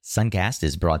Suncast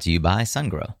is brought to you by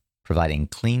SunGrow, providing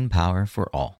clean power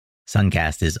for all.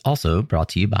 Suncast is also brought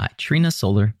to you by Trina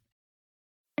Solar.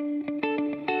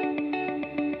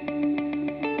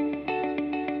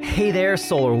 Hey there,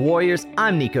 Solar Warriors.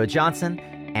 I'm Nico Johnson,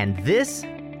 and this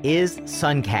is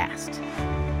Suncast.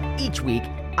 Each week,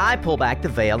 I pull back the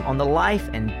veil on the life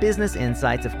and business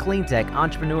insights of clean tech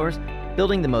entrepreneurs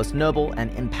building the most noble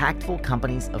and impactful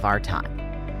companies of our time.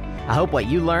 I hope what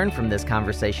you learn from this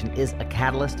conversation is a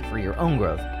catalyst for your own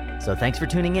growth. So thanks for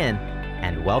tuning in,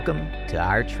 and welcome to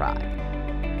our tribe.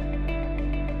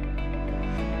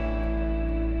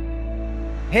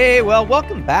 Hey, well,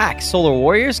 welcome back, Solar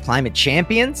Warriors, Climate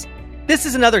Champions. This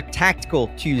is another Tactical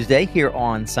Tuesday here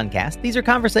on Suncast. These are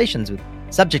conversations with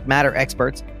subject matter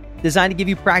experts designed to give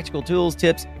you practical tools,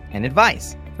 tips, and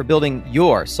advice for building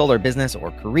your solar business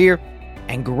or career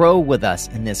and grow with us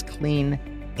in this clean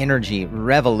energy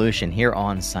revolution here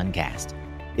on Suncast.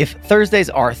 If Thursdays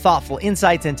are thoughtful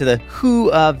insights into the who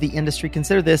of the industry,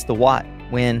 consider this the what,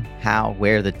 when, how,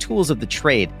 where, the tools of the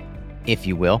trade, if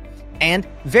you will. And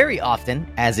very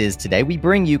often, as is today, we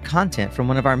bring you content from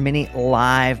one of our many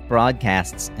live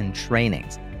broadcasts and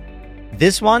trainings.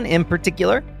 This one in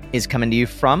particular is coming to you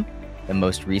from the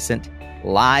most recent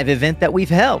live event that we've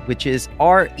held, which is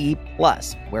RE+,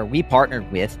 where we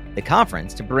partnered with the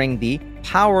conference to bring the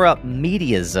Power Up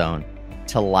Media Zone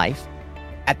to life.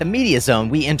 At the Media Zone,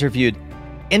 we interviewed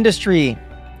industry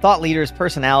thought leaders,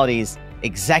 personalities,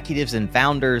 executives, and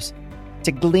founders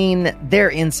to glean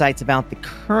their insights about the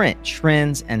current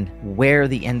trends and where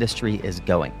the industry is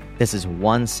going. This is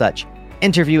one such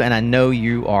interview, and I know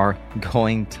you are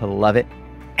going to love it.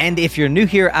 And if you're new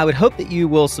here, I would hope that you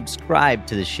will subscribe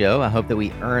to the show. I hope that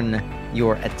we earn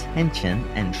your attention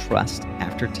and trust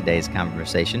after today's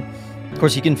conversation. Of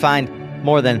course, you can find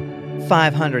more than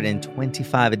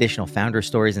 525 additional founder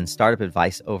stories and startup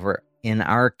advice over in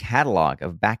our catalog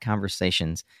of back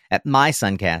conversations at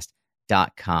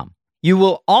mysuncast.com. You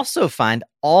will also find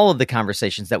all of the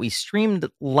conversations that we streamed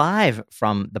live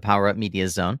from the Power Up Media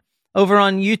Zone over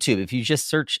on YouTube. If you just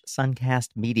search Suncast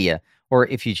Media, or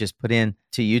if you just put in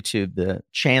to YouTube the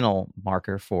channel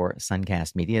marker for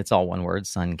Suncast Media, it's all one word,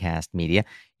 Suncast Media,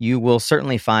 you will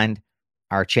certainly find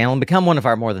our channel and become one of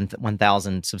our more than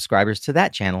 1,000 subscribers to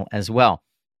that channel as well.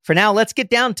 For now, let's get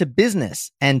down to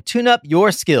business and tune up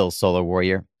your skills, Solar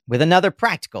Warrior, with another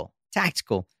practical,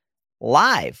 tactical,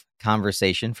 live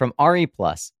conversation from RE+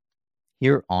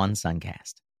 here on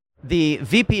Suncast. The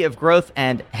VP of Growth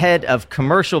and Head of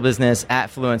Commercial Business at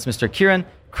Fluence, Mr. Kiran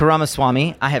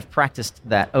Karamaswamy. I have practiced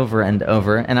that over and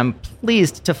over, and I'm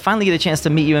pleased to finally get a chance to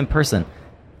meet you in person.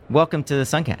 Welcome to the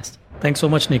Suncast. Thanks so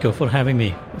much, Nico, for having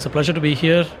me. It's a pleasure to be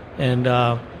here, and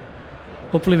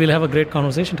hopefully we'll have a great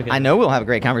conversation together. I know we'll have a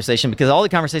great conversation because all the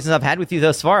conversations I've had with you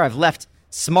thus far, I've left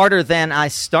smarter than I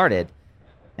started.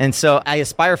 And so I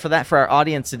aspire for that for our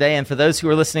audience today. And for those who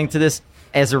are listening to this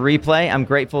as a replay, I'm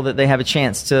grateful that they have a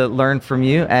chance to learn from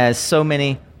you, as so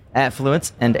many at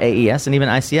Fluence and AES and even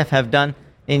ICF have done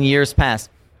in years past.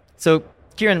 So,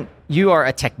 Kiran, you are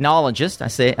a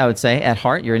technologist, I would say, at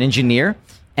heart. You're an engineer,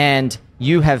 and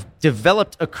you have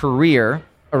developed a career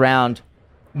around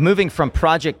moving from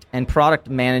project and product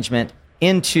management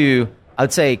into, I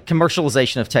would say,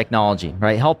 commercialization of technology,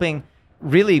 right? Helping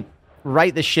really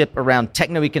right the ship around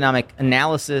techno-economic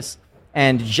analysis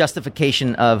and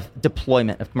justification of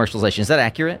deployment of commercialization. Is that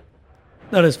accurate?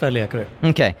 That is fairly accurate.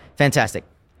 Okay, fantastic.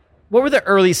 What were the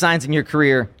early signs in your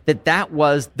career that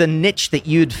was the niche that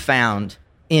you'd found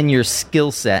in your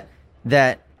skill set,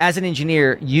 that as an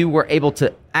engineer, you were able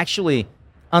to actually,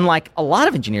 unlike a lot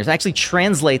of engineers, actually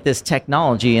translate this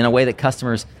technology in a way that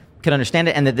customers could understand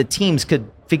it and that the teams could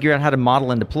figure out how to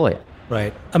model and deploy it?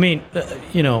 Right. I mean,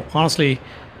 honestly,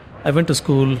 I went to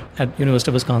school at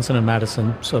University of Wisconsin in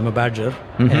Madison, so I'm a Badger.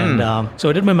 Mm-hmm. And so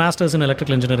I did my master's in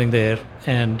electrical engineering there.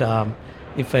 And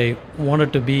if I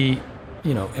wanted to be,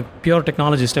 a pure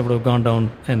technologist, I would have gone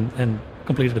down and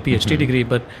completed a PhD degree.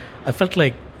 But I felt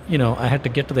like, I had to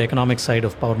get to the economic side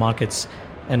of power markets.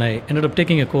 And I ended up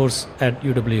taking a course at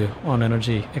UW on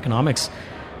energy economics.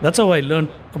 That's how I learned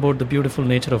about the beautiful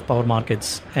nature of power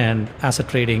markets and asset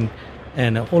trading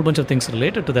and a whole bunch of things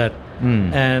related to that.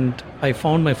 And I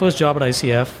found my first job at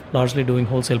ICF, largely doing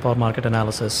wholesale power market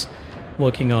analysis,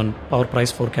 working on power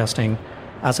price forecasting,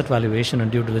 asset valuation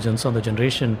and due diligence on the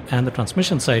generation and the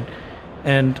transmission side.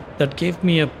 And that gave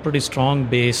me a pretty strong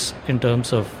base in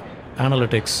terms of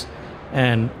analytics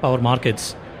and power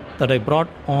markets that I brought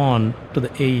on to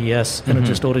the AES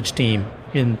energy storage team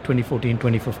in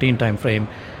 2014-2015 timeframe,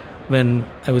 when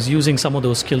I was using some of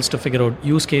those skills to figure out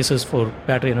use cases for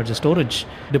battery energy storage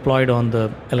deployed on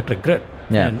the electric grid.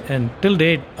 Yeah. And till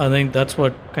date, I think that's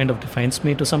what kind of defines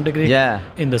me to some degree. Yeah.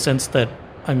 In the sense that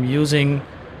I'm using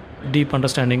deep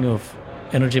understanding of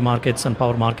energy markets and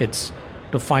power markets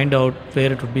to find out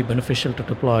where it would be beneficial to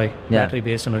deploy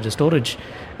battery-based energy storage.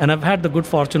 And I've had the good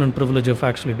fortune and privilege of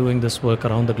actually doing this work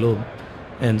around the globe.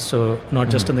 And so not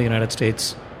just in the United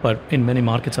States, but in many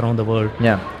markets around the world.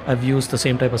 Yeah. I've used the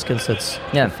same type of skill sets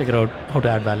to figure out how to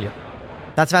add value.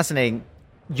 That's fascinating.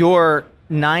 Your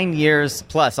 9 years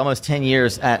plus, almost 10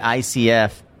 years at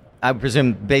ICF, I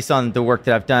presume based on the work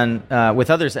that I've done with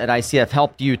others at ICF,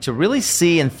 helped you to really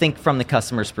see and think from the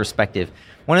customer's perspective.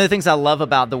 One of the things I love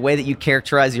about the way that you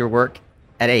characterize your work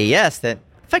at AES that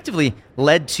effectively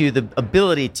led to the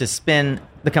ability to spin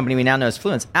the company we now know as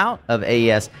Fluence out of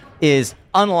AES is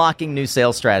unlocking new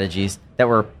sales strategies that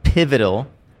were pivotal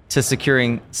to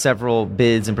securing several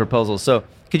bids and proposals. So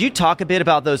could you talk a bit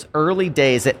about those early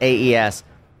days at AES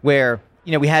where,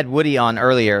 we had Woody on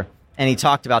earlier and he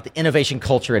talked about the innovation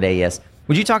culture at AES.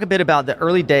 Would you talk a bit about the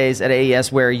early days at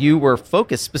AES where you were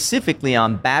focused specifically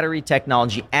on battery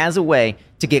technology as a way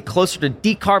to get closer to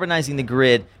decarbonizing the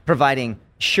grid, providing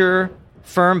sure,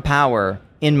 firm power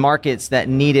in markets that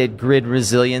needed grid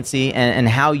resiliency, and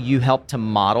how you helped to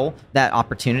model that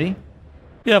opportunity?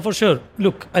 Yeah, for sure.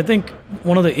 Look, I think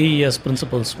one of the AES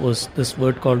principles was this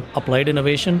word called applied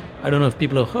innovation. I don't know if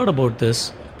people have heard about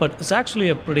this, but it's actually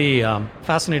a pretty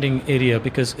fascinating area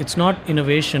because it's not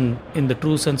innovation in the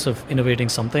true sense of innovating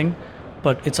something,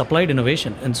 but it's applied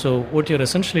innovation. And so what you're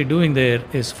essentially doing there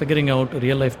is figuring out a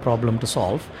real-life problem to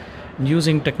solve and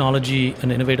using technology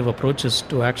and innovative approaches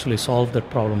to actually solve that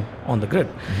problem on the grid.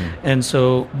 And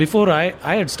so before I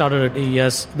had started at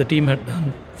AES, the team had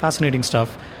done fascinating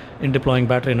stuff in deploying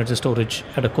battery energy storage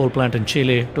at a coal plant in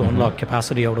Chile to unlock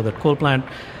capacity out of that coal plant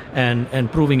and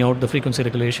proving out the frequency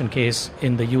regulation case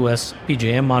in the US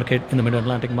PJM market, in the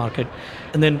Mid-Atlantic market.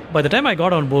 And then by the time I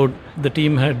got on board, the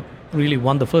team had really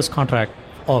won the first contract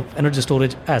of energy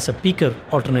storage as a peaker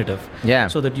alternative. Yeah.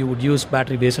 So that you would use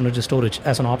battery-based energy storage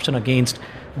as an option against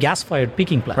gas-fired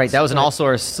peaking plants. Right, that was an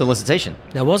all-source solicitation.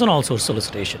 That was an all-source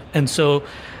solicitation. And so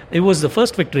it was the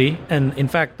first victory, and in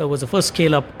fact, that was the first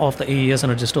scale-up of the AES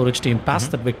energy storage team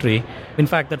past that victory. In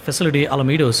fact, that facility,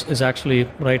 Alamitos, is actually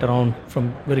right around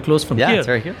very close from here. Yeah, it's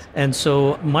very close. And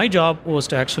so my job was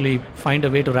to actually find a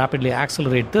way to rapidly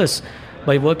accelerate this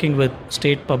by working with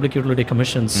state public utility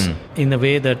commissions in a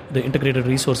way that the integrated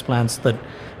resource plans that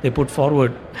they put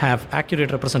forward have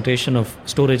accurate representation of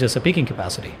storage as a peaking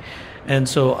capacity. And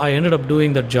so I ended up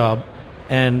doing that job,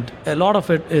 and a lot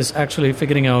of it is actually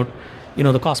figuring out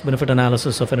the cost-benefit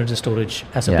analysis of energy storage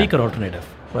as a peaker alternative,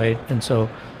 right? And so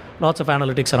lots of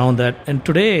analytics around that. And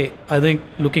today, I think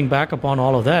looking back upon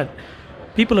all of that,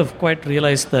 people have quite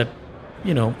realized that,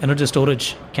 energy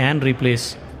storage can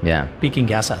replace peaking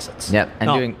gas assets. Yeah. And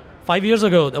now, 5 years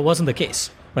ago, that wasn't the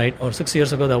case, right? Or 6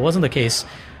 years ago, that wasn't the case.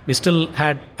 We still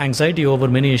had anxiety over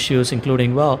many issues,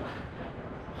 including, how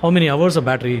many hours of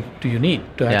battery do you need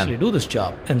to actually do this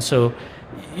job? And so,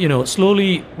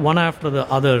 slowly, one after the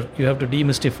other, you have to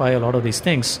demystify a lot of these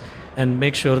things and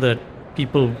make sure that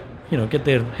people, get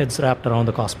their heads wrapped around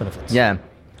the cost benefits. Yeah.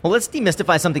 Well, let's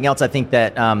demystify something else. I think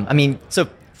that, so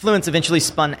Fluence eventually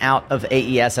spun out of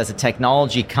AES as a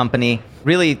technology company,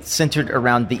 really centered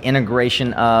around the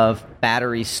integration of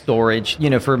battery storage.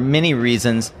 For many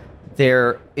reasons,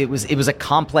 it was a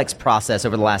complex process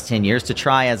over the last 10 years to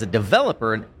try as a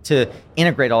developer to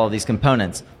integrate all of these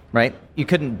components, right? You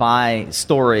couldn't buy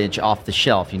storage off the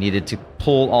shelf. You needed to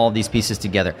pull all of these pieces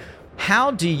together. How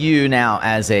do you now,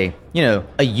 as a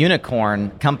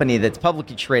unicorn company that's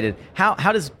publicly traded, how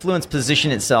does Fluence position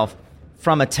itself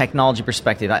from a technology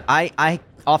perspective? I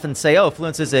often say,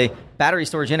 Fluence is a battery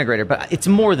storage integrator, but it's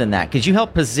more than that. Could you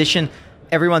help position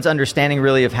everyone's understanding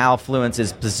really of how Fluence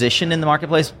is positioned in the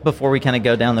marketplace before we kind of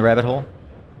go down the rabbit hole?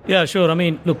 Yeah, sure.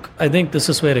 Look, I think this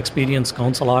is where experience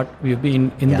counts a lot. We've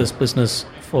been in this business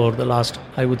for the last,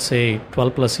 I would say,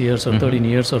 12 plus years or 13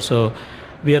 years or so.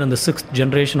 We are in the 6th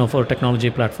generation of our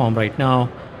technology platform right now.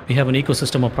 We have an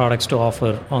ecosystem of products to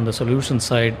offer on the solution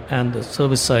side and the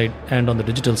service side and on the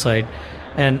digital side.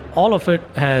 And all of it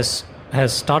has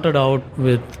started out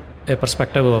with a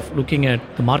perspective of looking at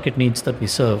the market needs that we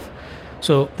serve.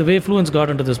 So the way Fluence got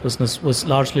into this business was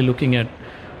largely looking at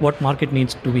what market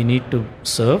needs do we need to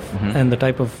serve and the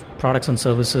type of products and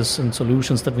services and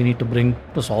solutions that we need to bring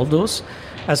to solve those,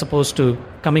 as opposed to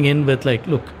coming in with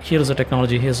look, here's a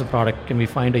technology, here's a product, can we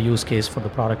find a use case for the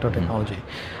product or technology?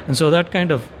 And so that kind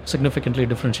of significantly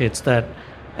differentiates that.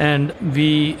 And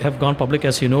we have gone public,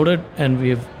 as you noted, and we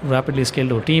have rapidly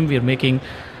scaled our team. We are making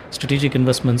strategic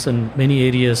investments in many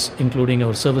areas, including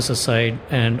our services side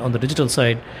and on the digital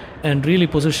side, and really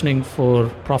positioning for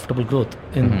profitable growth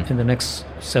in the next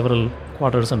several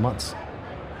quarters and months.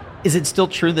 Is it still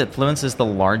true that Fluence is the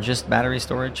largest battery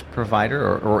storage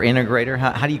provider or integrator?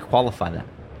 How do you qualify that?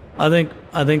 I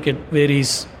think it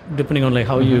varies depending on like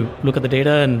how you look at the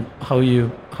data and how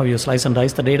you slice and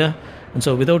dice the data. And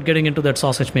so without getting into that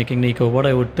sausage making, Nico, what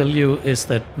I would tell you is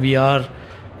that we are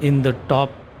in the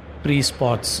top 3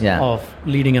 spots of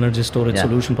leading energy storage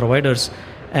solution providers,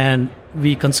 and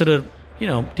we consider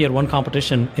tier 1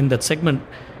 competition in that segment.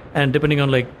 And depending on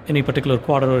like any particular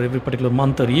quarter or every particular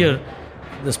month or year,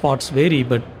 the spots vary,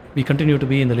 but we continue to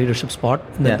be in the leadership spot.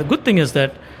 And the good thing is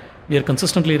that we are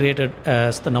consistently rated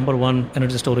as the number 1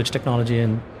 energy storage technology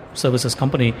and services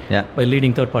company by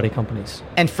leading third-party companies.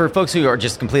 And for folks who are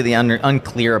just completely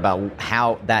unclear about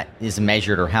how that is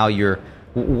measured or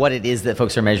what it is that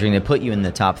folks are measuring to put you in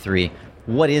the top 3,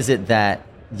 what is it that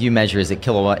you measure? Is it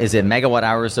kilowatt? Is it megawatt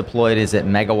hours deployed? Is it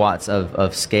megawatts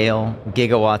of scale?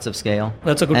 Gigawatts of scale?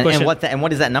 That's a good question. And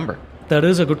what is that number? That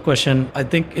is a good question. I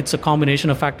think it's a combination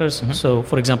of factors. So,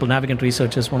 for example, Navigant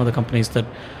Research is one of the companies that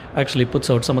actually puts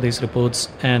out some of these reports.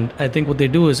 And I think what they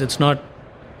do is it's not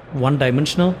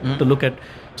one-dimensional to look at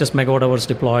just megawatt hours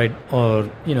deployed or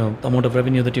the amount of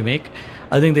revenue that you make.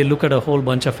 I think they look at a whole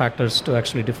bunch of factors to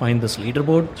actually define this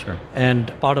leaderboard. Sure.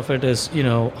 And part of it is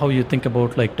how you think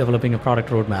about like developing a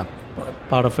product roadmap.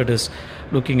 Part of it is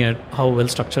looking at how well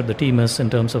structured the team is in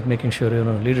terms of making sure you're in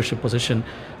a leadership position.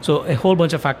 So a whole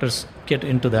bunch of factors get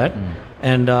into that.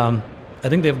 And I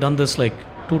think they've done this like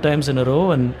 2 times in a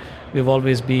row, and we've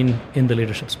always been in the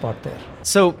leadership spot there.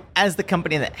 So as the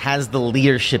company that has the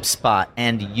leadership spot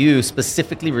and you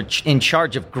specifically in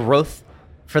charge of growth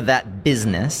for that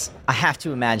business, I have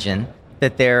to imagine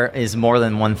that there is more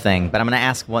than one thing, but I'm going to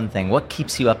ask one thing. What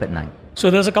keeps you up at night? So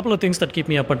there's a couple of things that keep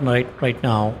me up at night right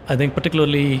now. I think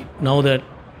particularly now that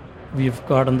we've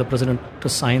gotten the president to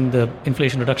sign the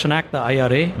Inflation Reduction Act, the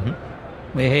IRA,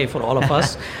 hey, for all of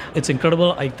us, it's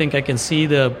incredible. I think I can see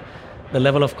the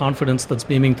level of confidence that's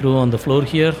beaming through on the floor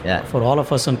here for all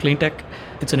of us on clean tech.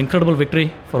 It's an incredible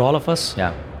victory for all of us.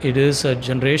 Yeah. It is a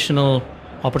generational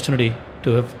opportunity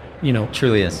to have,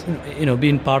 truly is,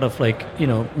 being part of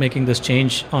making this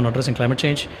change on addressing climate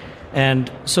change. And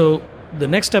so the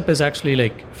next step is actually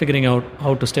like figuring out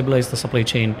how to stabilize the supply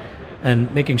chain and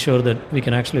making sure that we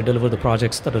can actually deliver the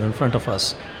projects that are in front of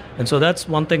us. And so that's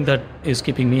one thing that is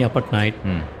keeping me up at night.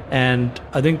 And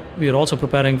I think we are also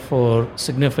preparing for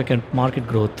significant market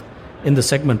growth in the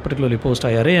segment, particularly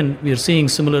post-IRA. And we are seeing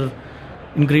similar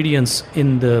ingredients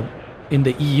in the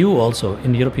EU also,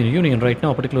 in the European Union right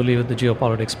now, particularly with the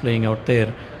geopolitics playing out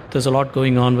there. There's a lot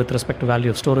going on with respect to value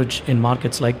of storage in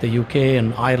markets like the UK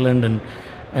and Ireland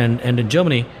and in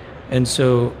Germany. And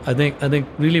so I think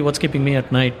really what's keeping me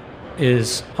at night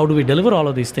is how do we deliver all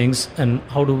of these things, and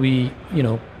how do we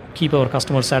keep our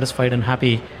customers satisfied and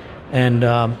happy, and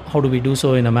how do we do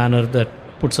so in a manner that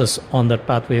puts us on that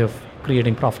pathway of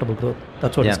creating profitable growth.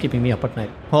 That's what is keeping me up at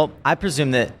night. Well, I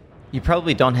presume that you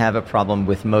probably don't have a problem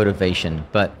with motivation,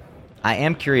 but I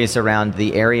am curious around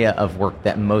the area of work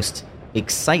that most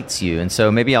excites you. And so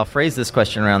maybe I'll phrase this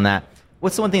question around that.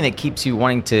 What's the one thing that keeps you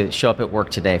wanting to show up at work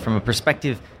today from a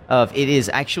perspective of it is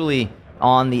actually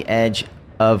on the edge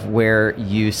of where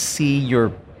you see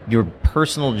your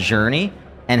personal journey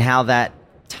and how that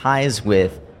ties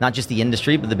with not just the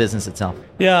industry, but the business itself?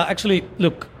 Yeah, actually,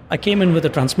 look, I came in with a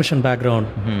transmission background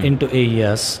into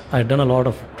AES. I'd done a lot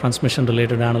of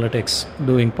transmission-related analytics,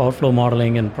 doing power flow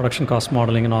modeling and production cost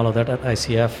modeling and all of that at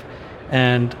ICF.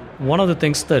 And one of the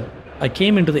things that I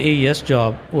came into the AES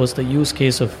job was the use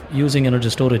case of using energy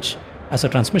storage as a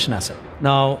transmission asset.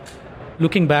 Now,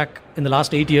 looking back in the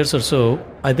last 8 years or so,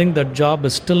 I think that job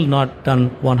is still not done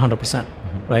 100%,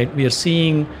 right? We are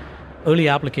seeing early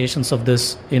applications of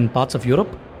this in parts of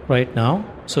Europe right now.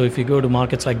 So if you go to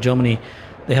markets like Germany,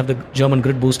 they have the German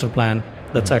grid booster plan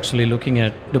that's actually looking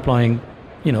at deploying,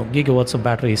 gigawatts of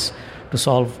batteries to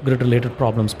solve grid-related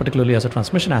problems, particularly as a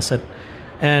transmission asset.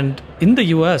 And in the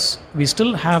US, we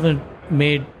still haven't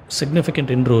made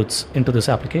significant inroads into this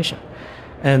application.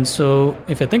 And so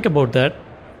if I think about that,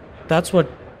 that's what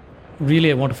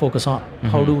really I want to focus on.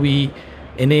 How do we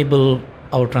enable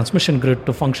our transmission grid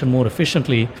to function more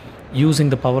efficiently using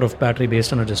the power of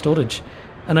battery-based energy storage?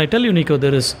 And I tell you, Nico,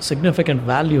 there is significant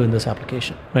value in this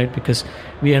application, right? Because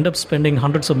we end up spending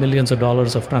hundreds of millions of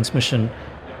dollars of transmission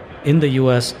in the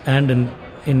US and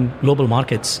in global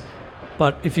markets.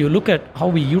 But if you look at how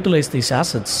we utilize these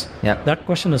assets, that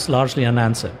question is largely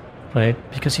unanswered, right?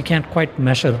 Because you can't quite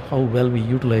measure how well we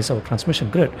utilize our transmission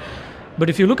grid. But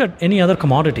if you look at any other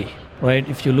commodity, right?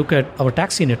 If you look at our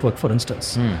taxi network, for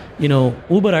instance,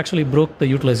 Uber actually broke the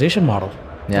utilization model,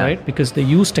 right? Because they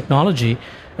use technology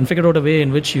and figured out a way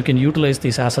in which you can utilize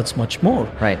these assets much more.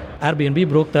 Right. Airbnb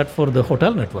broke that for the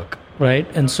hotel network, right?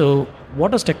 And so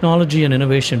what does technology and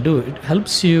innovation do? It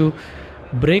helps you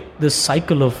break this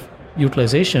cycle of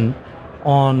utilization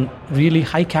on really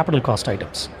high capital cost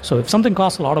items. So if something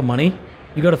costs a lot of money,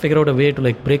 you got to figure out a way to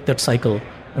like break that cycle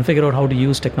and figure out how to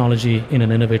use technology in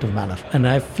an innovative manner. And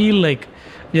I feel like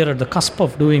we are at the cusp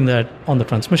of doing that on the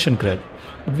transmission grid,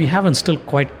 but we haven't still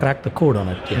quite cracked the code on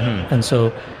it yet. Mm-hmm. And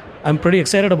so I'm pretty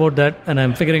excited about that, and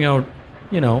I'm figuring out,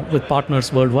 with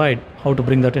partners worldwide, how to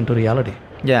bring that into reality.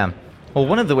 Yeah. Well,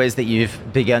 one of the ways that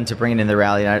you've begun to bring it in the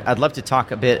reality, I'd love to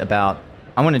talk a bit about,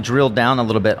 I want to drill down a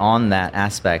little bit on that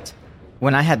aspect.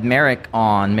 When I had Marek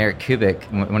on, Marek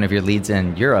Kubik, one of your leads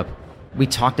in Europe, we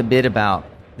talked a bit about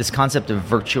this concept of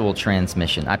virtual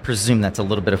transmission. I presume that's a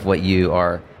little bit of what you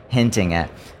are hinting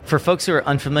at. For folks who are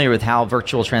unfamiliar with how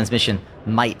virtual transmission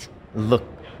might look,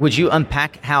 would you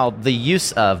unpack how the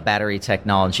use of battery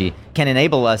technology can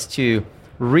enable us to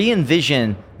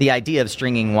re-envision the idea of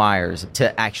stringing wires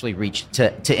to actually reach,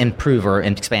 to improve or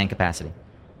expand capacity?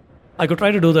 I could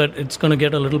try to do that. It's going to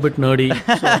get a little bit nerdy,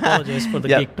 so I apologize for the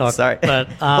geek talk. Sorry. But,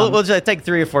 we'll just take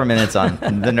 3 or 4 minutes on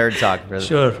the nerd talk.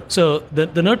 Sure. So the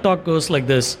nerd talk goes like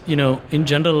this. In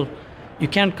general, you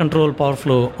can't control power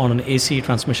flow on an AC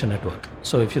transmission network.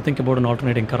 So if you think about an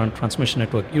alternating current transmission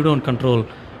network, you don't control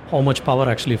how much power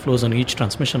actually flows on each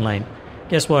transmission line.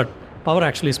 Guess what? Power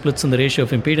actually splits in the ratio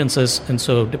of impedances, and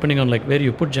so depending on like where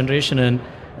you put generation in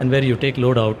and where you take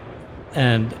load out,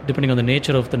 and depending on the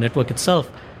nature of the network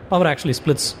itself, power actually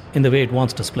splits in the way it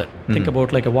wants to split. Mm-hmm. Think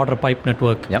about like a water pipe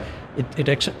network. Yep. It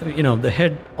actually, the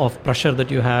head of pressure that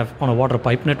you have on a water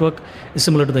pipe network is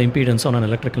similar to the impedance on an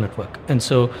electrical network. And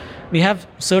so we have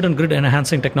certain grid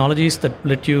enhancing technologies that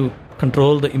let you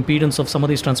control the impedance of some of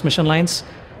these transmission lines.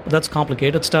 But that's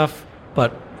complicated stuff.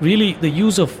 But really, the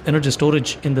use of energy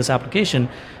storage in this application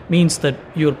means that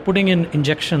you're putting in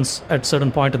injections at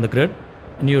certain point in the grid,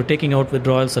 and you're taking out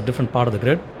withdrawals at different part of the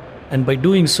grid. And by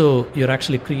doing so, you're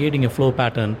actually creating a flow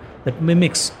pattern that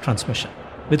mimics transmission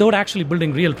without actually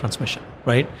building real transmission,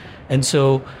 right? And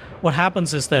so what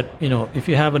happens is that, if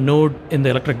you have a node in the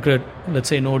electric grid, let's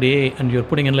say node A, and you're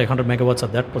putting in like 100 megawatts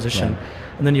at that position,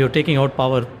 and then you're taking out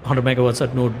power 100 megawatts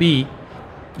at node B,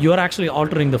 you are actually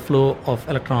altering the flow of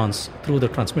electrons through the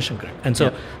transmission grid. And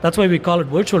so that's why we call it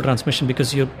virtual transmission,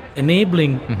 because you're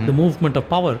enabling the movement of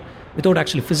power without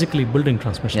actually physically building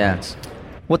transmission lines.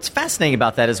 What's fascinating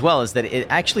about that as well is that it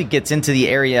actually gets into the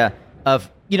area of,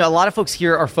 a lot of folks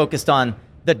here are focused on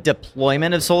the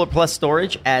deployment of solar plus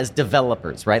storage as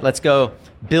developers, right? Let's go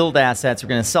build assets. We're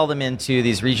going to sell them into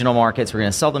these regional markets. We're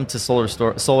going to sell them to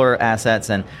solar assets,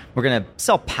 and we're going to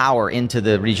sell power into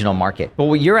the regional market. But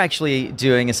what you're actually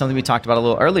doing is something we talked about a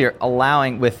little earlier,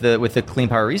 allowing with the Clean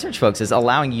Power Research folks, is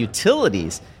allowing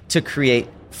utilities to create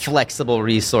flexible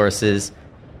resources,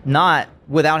 not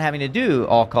without having to do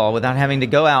all-call, without having to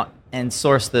go out and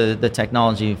source the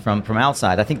technology from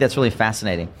outside. I think that's really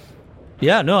fascinating.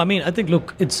 Yeah, no, I think,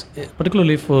 look, it's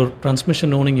particularly for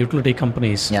transmission-owning utility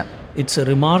companies, it's a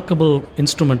remarkable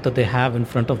instrument that they have in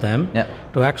front of them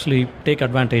to actually take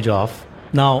advantage of.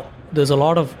 Now, there's a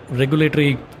lot of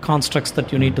regulatory constructs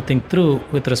that you need to think through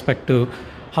with respect to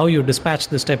how you dispatch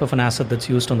this type of an asset that's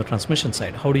used on the transmission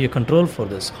side. How do you control for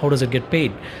this? How does it get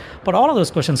paid? But all of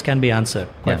those questions can be answered,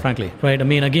 quite frankly, right?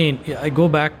 Again, I go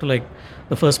back to like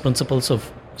the first principles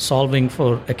of solving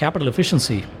for a capital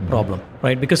efficiency problem,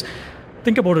 right? Because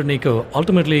think about it, Nico.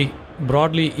 Ultimately,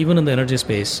 broadly, even in the energy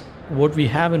space, what we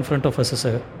have in front of us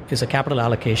is a capital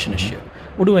allocation issue.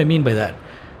 What do I mean by that?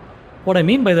 What I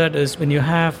mean by that is when you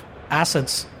have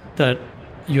assets that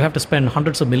you have to spend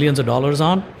hundreds of millions of dollars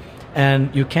on,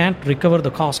 and you can't recover the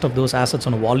cost of those assets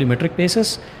on a volumetric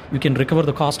basis, you can recover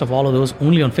the cost of all of those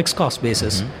only on fixed cost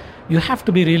basis. You have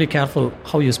to be really careful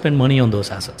how you spend money on those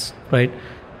assets, right?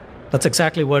 That's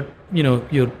exactly what, your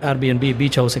Airbnb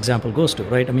beach house example goes to,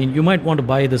 right? You might want to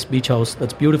buy this beach house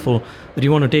that's beautiful, that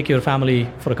you want to take your family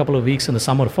for a couple of weeks in the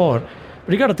summer for,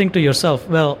 but you got to think to yourself,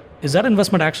 well, is that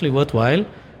investment actually worthwhile?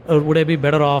 Or would I be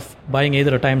better off buying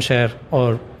either a timeshare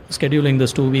or scheduling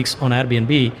this 2 weeks on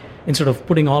Airbnb instead of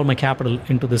putting all my capital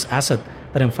into this asset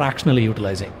that I'm fractionally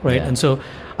utilizing, right? Yeah. And so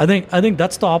I think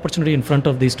that's the opportunity in front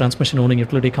of these transmission-owning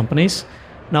utility companies.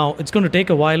 Now, it's going to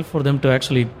take a while for them to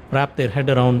actually wrap their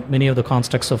head around many of the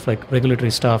constructs of like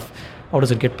regulatory stuff. How does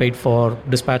it get paid for,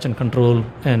 dispatch and control,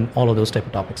 and all of those type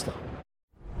of topics though.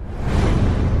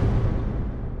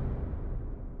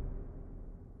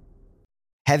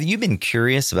 Have you been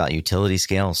curious about utility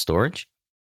scale storage?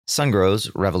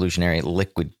 Sungrow's revolutionary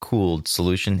liquid-cooled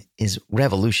solution is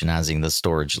revolutionizing the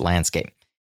storage landscape.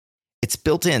 Its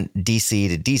built-in DC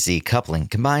to DC coupling,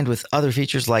 combined with other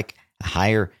features like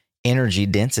higher energy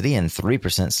density and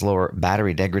 3% slower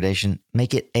battery degradation,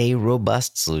 make it a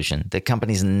robust solution that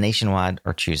companies nationwide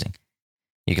are choosing.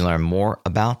 You can learn more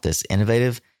about this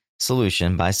innovative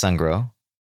solution by Sungrow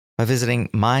by visiting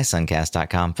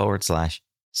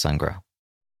mysuncast.com/Sungrow.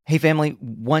 Hey family,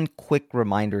 one quick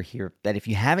reminder here that if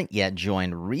you haven't yet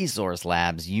joined Resource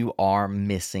Labs, you are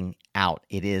missing out.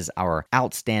 It is our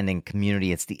outstanding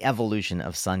community. It's the evolution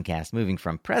of Suncast, moving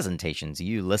from presentations,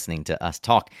 you listening to us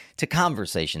talk, to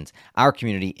conversations, our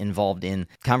community involved in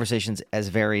conversations as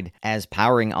varied as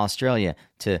powering Australia,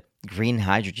 to green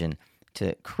hydrogen,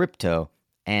 to crypto,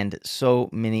 and so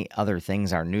many other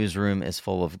things. Our newsroom is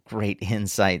full of great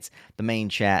insights. The main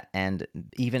chat and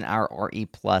even our RE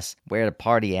Plus Where to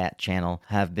Party At channel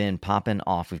have been popping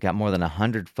off. We've got more than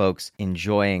 100 folks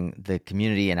enjoying the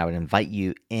community, and I would invite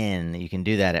you in. You can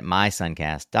do that at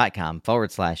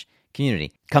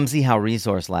mysuncast.com/community. Come see how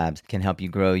Resource Labs can help you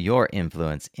grow your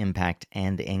influence, impact,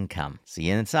 and income. See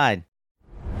you inside.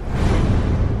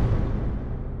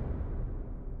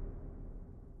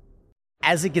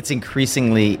 As it gets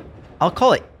increasingly, I'll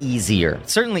call it easier,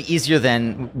 certainly easier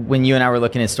than when you and I were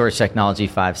looking at storage technology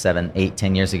 5, 7, 8,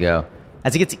 10 years ago.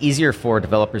 As it gets easier for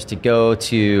developers to go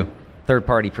to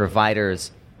third-party providers,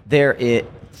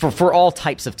 for all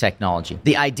types of technology,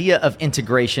 the idea of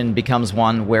integration becomes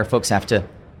one where folks have to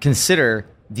consider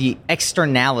the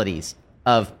externalities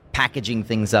of packaging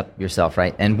things up yourself,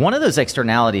 right? And one of those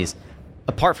externalities,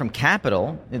 apart from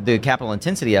capital, the capital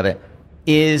intensity of it,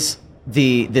 is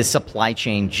the supply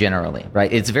chain generally,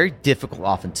 right? It's very difficult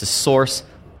often to source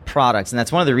products, and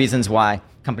that's one of the reasons why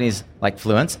companies like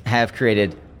Fluence have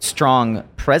created strong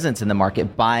presence in the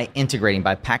market by integrating,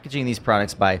 by packaging these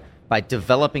products, by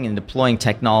developing and deploying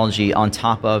technology on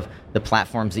top of the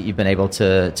platforms that you've been able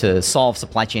to solve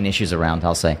supply chain issues around,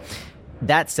 I'll say.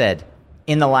 That said,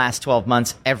 in the last 12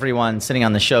 months, everyone sitting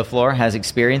on the show floor has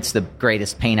experienced the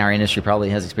greatest pain our industry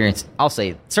probably has experienced, I'll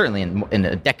say, certainly in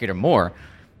a decade or more.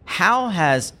 How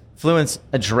has Fluence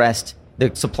addressed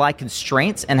the supply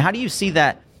constraints, and how do you see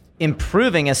that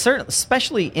improving,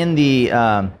 especially in the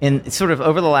in sort of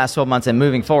over the last 12 months and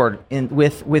moving forward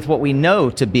with what we know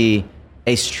to be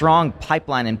a strong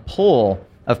pipeline and pull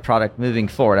of product moving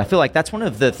forward? I feel like that's one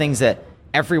of the things that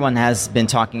everyone has been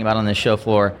talking about on the show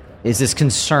floor is this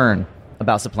concern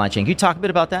about supply chain. Can you talk a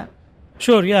bit about that?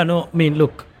 Sure. Yeah. No. I mean,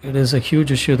 look, it is a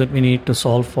huge issue that we need to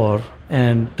solve for.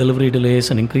 And delivery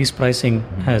delays and increased pricing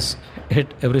has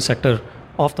hit every sector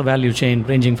of the value chain,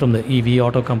 ranging from the EV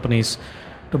auto companies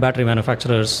to battery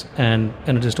manufacturers and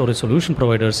energy storage solution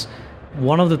providers.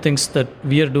 One of the things that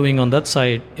we are doing on that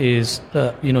side is,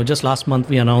 just last month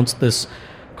we announced this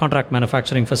contract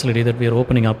manufacturing facility that we are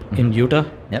opening up in Utah.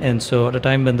 Yep. And so at a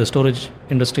time when the storage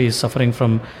industry is suffering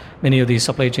from many of these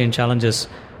supply chain challenges,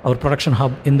 our production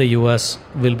hub in the U.S.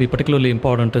 will be particularly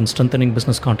important in strengthening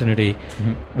business continuity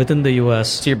within the U.S.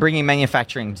 So you're bringing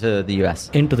manufacturing to the U.S.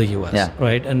 Into the U.S., yeah.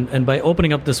 Right? And by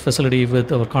opening up this facility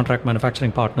with our contract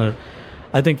manufacturing partner,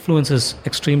 I think Fluence is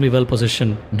extremely well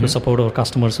positioned to support our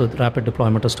customers with rapid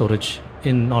deployment of storage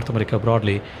in North America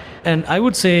broadly. And I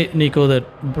would say, Nico, that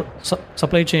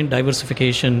supply chain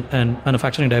diversification and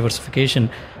manufacturing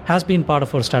diversification has been part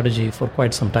of our strategy for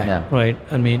quite some time, right?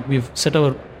 I mean, we've set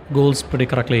our goals pretty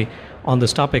correctly on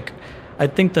this topic. I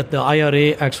think that the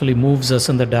IRA actually moves us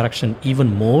in that direction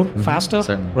even more faster,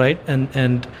 certainly. Right?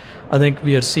 And I think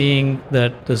we are seeing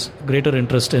that there's greater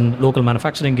interest in local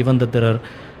manufacturing, given that there are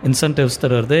incentives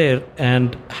that are there,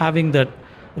 and having that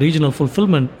regional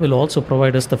fulfillment will also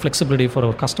provide us the flexibility for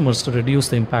our customers to reduce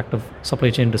the impact of supply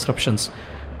chain disruptions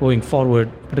going forward,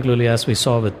 particularly as we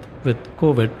saw with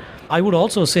COVID. I would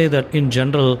also say that in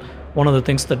general, one of the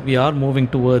things that we are moving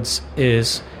towards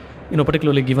is,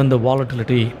 particularly given the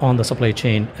volatility on the supply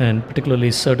chain and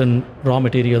particularly certain raw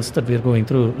materials that we are going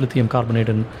through, lithium carbonate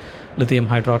and lithium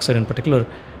hydroxide in particular,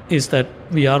 is that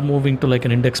we are moving to like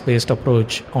an index-based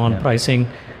approach on pricing.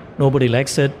 Nobody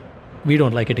likes it. We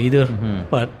don't like it either.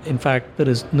 But in fact, there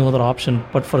is no other option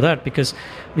but for that, because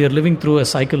we are living through a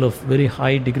cycle of very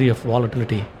high degree of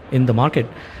volatility in the market,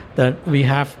 that we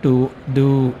have to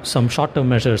do some short-term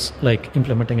measures like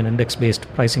implementing an index-based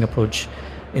pricing approach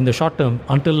in the short term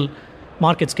until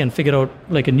markets can figure out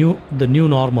like the new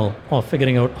normal of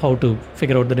figuring out how to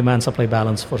figure out the demand-supply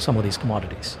balance for some of these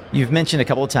commodities. You've mentioned a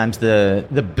couple of times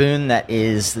the boon that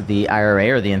is the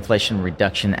IRA, or the Inflation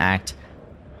Reduction Act.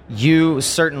 You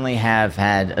certainly have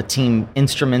had a team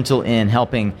instrumental in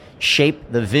helping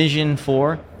shape the vision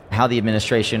for how the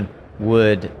administration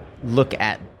would look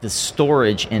at the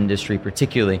storage industry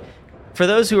particularly. For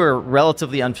those who are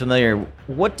relatively unfamiliar,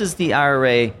 what does the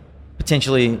IRA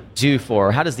potentially do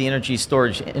for, how does the energy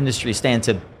storage industry stand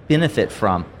to benefit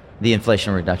from the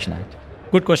Inflation Reduction Act?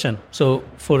 Good question. So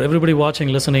for everybody watching,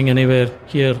 listening anywhere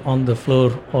here on the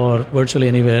floor or virtually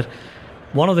anywhere,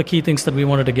 one of the key things that we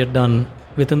wanted to get done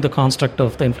within the construct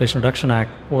of the Inflation Reduction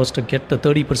Act was to get the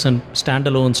 30%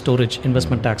 standalone storage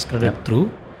investment tax credit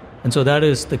through. And so that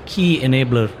is the key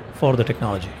enabler for the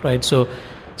technology, right? So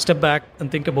step back and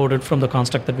think about it from the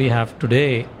construct that we have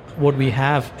today. What we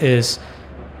have is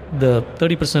the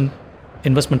 30%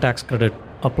 investment tax credit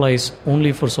applies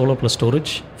only for solar plus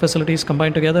storage facilities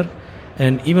combined together.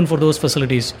 And even for those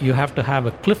facilities, you have to have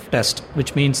a cliff test,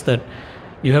 which means that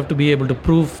you have to be able to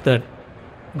prove that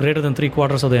greater than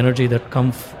 3/4 of the energy that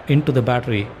come into the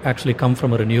battery actually come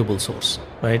from a renewable source,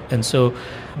 right? And so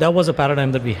that was a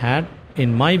paradigm that we had.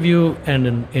 In my view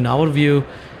and in our view,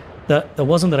 that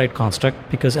wasn't the right construct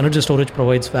because energy storage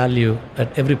provides value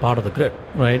at every part of the grid,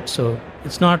 right? So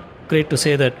it's not great to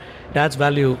say that it adds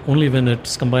value only when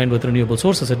it's combined with renewable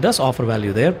sources. It does offer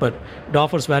value there, but it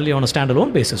offers value on a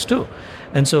standalone basis too.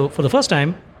 And so for the first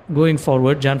time, going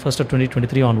forward, Jan 1st of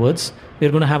 2023 onwards, we're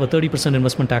going to have a 30%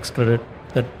 investment tax credit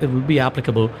that it will be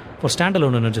applicable for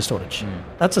standalone energy storage.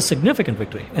 That's a significant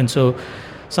victory. And so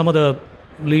some of the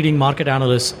leading market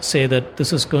analysts say that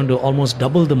this is going to almost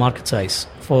double the market size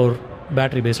for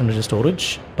battery-based energy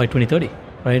storage by 2030,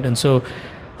 right? And so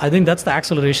I think that's the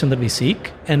acceleration that we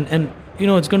seek. And you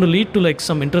know, it's going to lead to like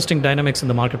some interesting dynamics in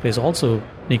the marketplace also,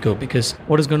 Nico, because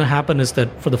what is going to happen is that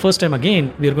for the first time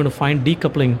again, we are going to find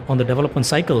decoupling on the development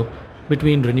cycle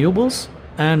between renewables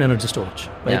and energy storage,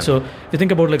 right? Yeah. So if you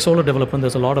think about like solar development,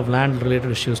 there's a lot of land-related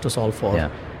issues to solve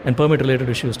for and permit-related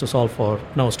issues to solve for.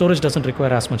 Now, storage doesn't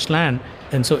require as much land,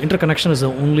 and so interconnection is the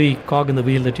only cog in the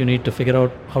wheel that you need to figure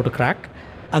out how to crack.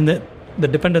 And the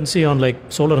dependency on like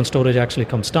solar and storage actually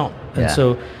comes down. And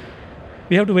so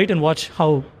we have to wait and watch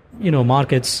how, you know,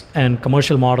 markets and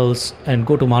commercial models and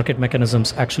go-to-market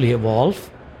mechanisms actually evolve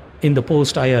in the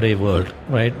post-IRA world,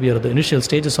 right? We are at the initial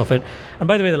stages of it. And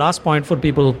by the way, the last point for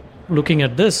people looking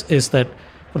at this is that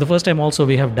for the first time also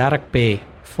we have direct pay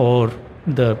for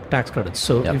the tax credits.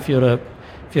 So if you're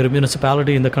a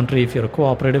municipality in the country, if you're a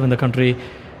cooperative in the country,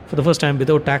 for the first time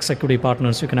without tax equity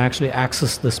partners, you can actually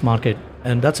access this market.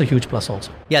 And that's a huge plus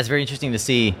also. Yeah, it's very interesting to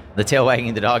see the tail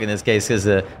wagging the dog in this case because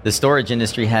the storage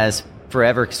industry has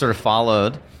forever sort of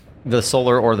followed the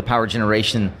solar or the power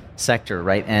generation sector,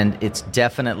 right? And it's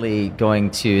definitely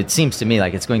going to, it seems to me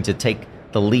like it's going to take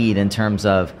the lead in terms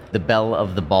of the belle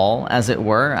of the ball, as it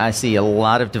were. I see a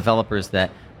lot of developers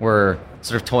that were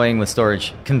sort of toying with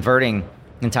storage, converting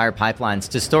entire pipelines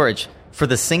to storage for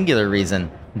the singular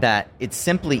reason that it's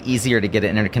simply easier to get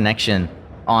an interconnection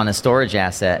on a storage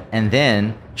asset and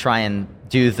then try and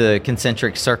do the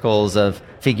concentric circles of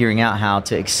figuring out how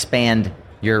to expand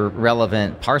your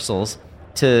relevant parcels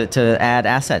to add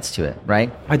assets to it,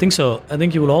 right? I think so. I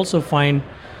think you will also find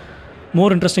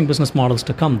more interesting business models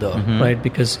to come though, right?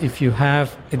 Because if you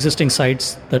have existing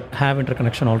sites that have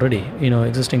interconnection already, you know,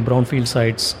 existing brownfield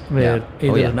sites where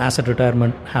either an asset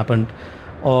retirement happened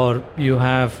or you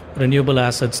have renewable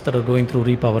assets that are going through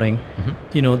repowering,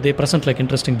 you know, they present like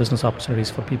interesting business opportunities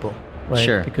for people, right?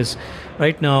 Sure. Because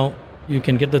right now you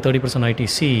can get the 30%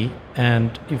 ITC,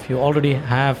 and if you already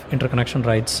have interconnection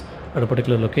rights at a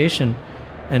particular location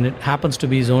and it happens to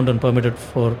be zoned and permitted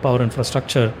for power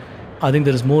infrastructure, I think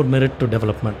there is more merit to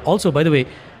development. Also, by the way,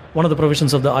 one of the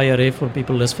provisions of the IRA for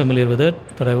people less familiar with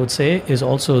it that I would say is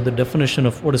also the definition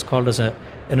of what is called as an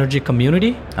energy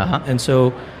community. And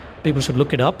so people should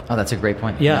look it up. Oh, that's a great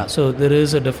point. Yeah, so there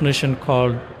is a definition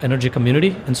called energy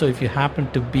community. And so if you happen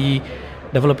to be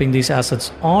developing these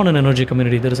assets on an energy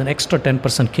community, there is an extra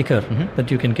 10% kicker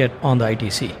that you can get on the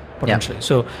ITC potentially.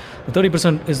 So the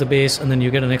 30% is the base, and then you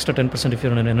get an extra 10% if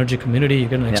you're in an energy community. You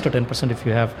get an extra 10% if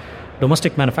you have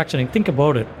domestic manufacturing. Think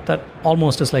about it. That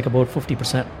almost is like about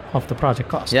 50% of the project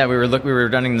cost. Yeah, we were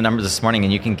running the numbers this morning,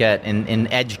 and you can get in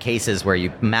edge cases where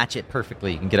you match it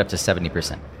perfectly, you can get up to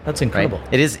 70%. That's incredible.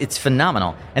 Right? It's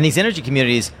phenomenal. And these energy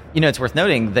communities, you know, it's worth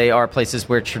noting, they are places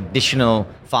where traditional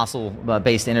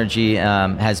fossil-based energy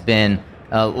has been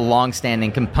a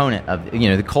long-standing component of, you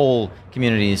know, the coal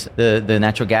communities, the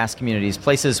natural gas communities,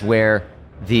 places where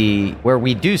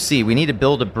we do see we need to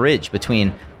build a bridge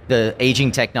between the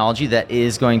aging technology that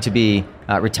is going to be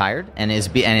retired and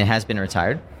it has been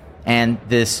retired, and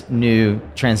this new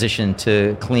transition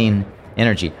to clean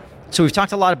energy. So we've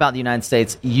talked a lot about the United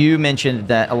States. You mentioned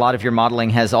that a lot of your modeling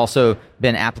has also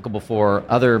been applicable for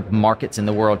other markets in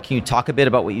the world. Can you talk a bit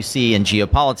about what you see in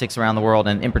geopolitics around the world,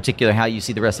 and in particular how you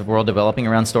see the rest of the world developing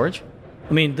around storage?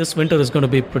 I mean, this winter is going to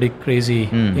be pretty crazy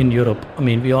in Europe. I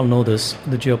mean, we all know this.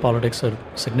 The geopolitics are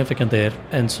significant there.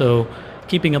 And so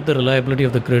keeping up the reliability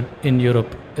of the grid in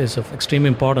Europe is of extreme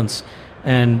importance.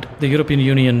 And the European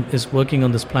Union is working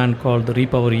on this plan called the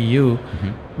Repower EU,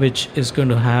 which is going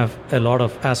to have a lot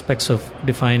of aspects of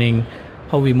defining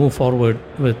how we move forward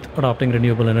with adopting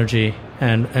renewable energy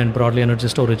and broadly energy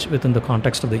storage within the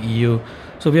context of the EU.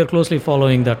 So we are closely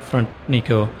following that front,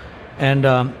 Nico. And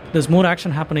there's more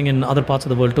action happening in other parts of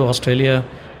the world too. Australia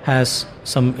has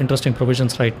some interesting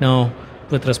provisions right now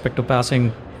with respect to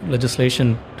passing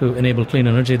legislation to enable clean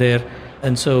energy there.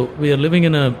 And so we are living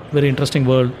in a very interesting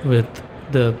world with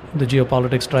the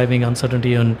geopolitics driving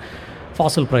uncertainty on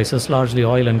fossil prices, largely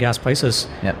oil and gas prices,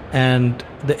 and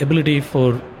the ability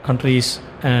for countries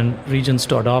and regions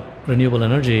to adopt renewable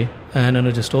energy and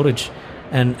energy storage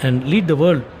and lead the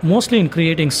world mostly in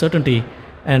creating certainty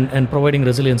and providing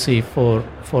resiliency for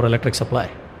electric supply,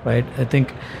 right? I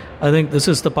think this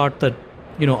is the part that,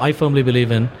 I firmly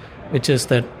believe in, which is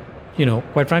that,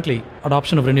 quite frankly,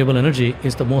 adoption of renewable energy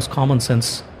is the most common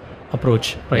sense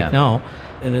approach right now.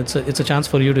 And it's a chance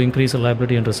for you to increase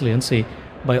reliability and resiliency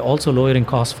by also lowering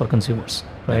costs for consumers,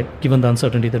 right? Given the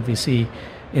uncertainty that we see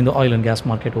in the oil and gas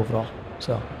market overall.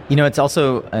 So it's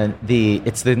also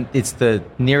it's the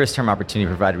nearest term opportunity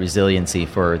to provide resiliency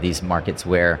for these markets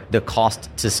where the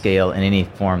cost to scale in any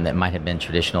form that might have been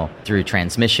traditional through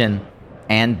transmission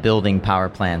and building power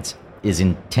plants is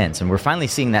intense, and we're finally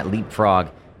seeing that leapfrog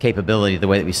capability the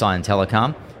way that we saw in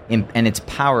telecom, and it's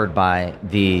powered by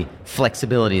the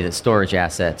flexibility that storage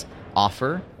assets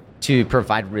offer to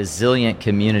provide resilient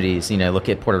communities. Look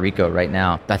at Puerto Rico right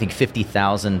now. I think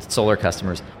 50,000 solar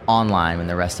customers online when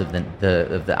the rest of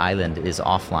the island is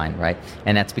offline, right?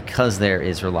 And that's because there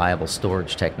is reliable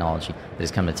storage technology that has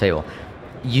come to the table.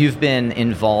 You've been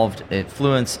involved at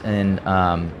Fluence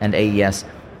and AES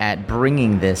at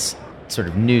bringing this sort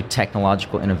of new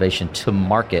technological innovation to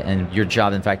market, and your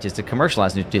job, in fact, is to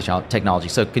commercialize new technology.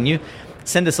 So can you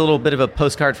send us a little bit of a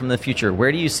postcard from the future?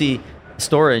 Where do you see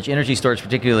storage, energy storage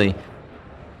particularly,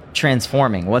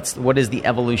 transforming? What is the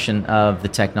evolution of the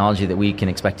technology that we can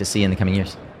expect to see in the coming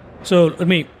years? So let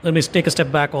me take a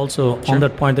step back also on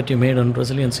that point that you made on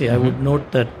resiliency. I would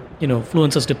note that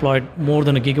Fluence has deployed more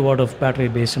than 1 gigawatt of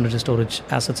battery-based energy storage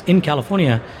assets in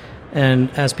California. And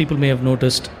as people may have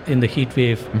noticed in the heat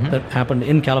wave that happened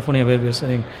in California where we are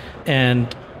sitting,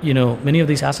 and many of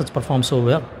these assets perform so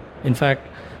well. In fact,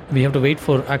 we have to wait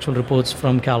for actual reports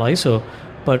from CalISO,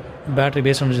 but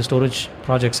battery-based energy storage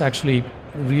projects actually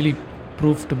really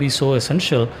prove to be so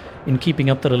essential in keeping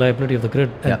up the reliability of the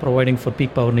grid and providing for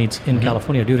peak power needs in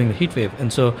California during the heat wave.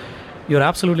 And so you're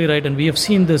absolutely right, and we have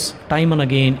seen this time and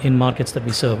again in markets that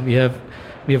we serve.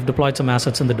 We have deployed some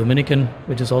assets in the Dominican,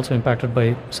 which is also impacted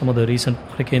by some of the recent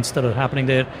hurricanes that are happening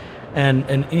there. And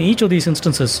in each of these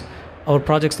instances, our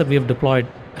projects that we have deployed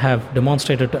have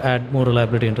demonstrated to add more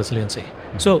reliability and resiliency.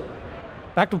 So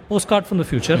back to postcard from the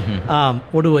future,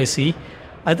 what do I see?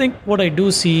 I think what I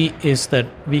do see is that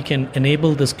we can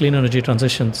enable this clean energy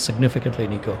transition significantly,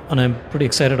 Nico, and I'm pretty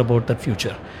excited about that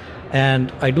future.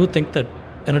 And I do think that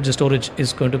energy storage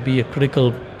is going to be a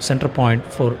critical center point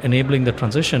for enabling the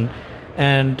transition.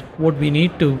 And what we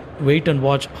need to wait and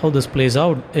watch how this plays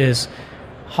out is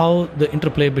how the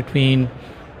interplay between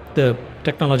the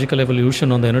technological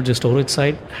evolution on the energy storage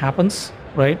side happens,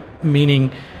 right?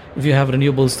 Meaning if you have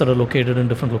renewables that are located in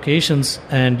different locations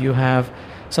and you have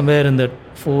somewhere in that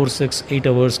 4, 6, 8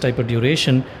 hours type of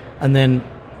duration, and then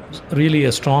really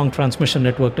a strong transmission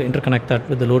network to interconnect that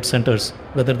with the load centers,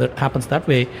 whether that happens that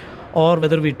way, or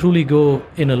whether we truly go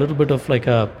in a little bit of like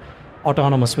a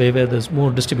autonomous way where there's more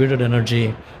distributed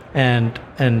energy and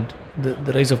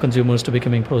the rise of consumers to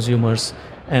becoming prosumers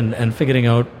and figuring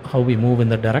out how we move in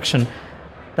that direction.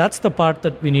 That's the part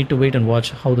that we need to wait and watch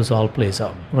how this all plays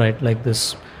out, right? Like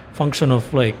this function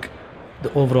of like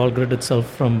the overall grid itself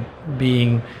from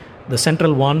being the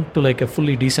central one to like a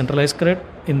fully decentralized grid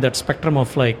in that spectrum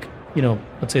of like,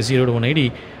 let's say 0 to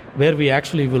 180, where we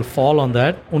actually will fall on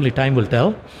that, only time will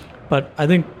tell. But I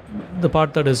think the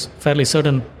part that is fairly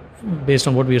certain based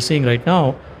on what we are seeing right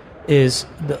now is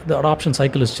the adoption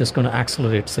cycle is just going to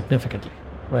accelerate significantly,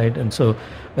 right? And so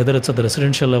whether it's at the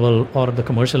residential level or the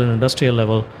commercial and industrial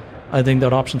level, I think the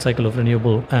adoption cycle of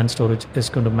renewable and storage is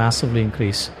going to massively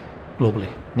increase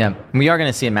globally. Yeah, we are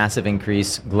going to see a massive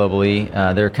increase globally.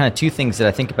 There are kind of two things that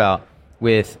I think about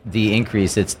with the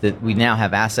increase. It's that we now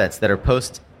have assets that are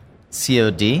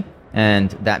post-COD, and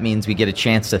that means we get a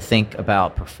chance to think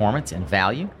about performance and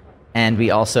value. And we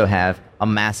also have a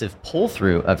massive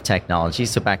pull-through of technology.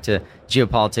 So back to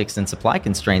geopolitics and supply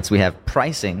constraints, we have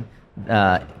pricing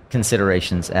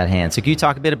considerations at hand. So can you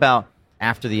talk a bit about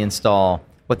after the install,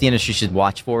 what the industry should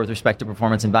watch for with respect to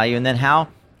performance and value, and then how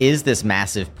is this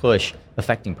massive push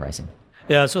affecting pricing?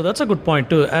 Yeah, so that's a good point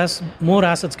too. As more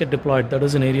assets get deployed, that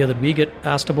is an area that we get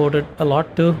asked about it a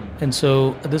lot too. And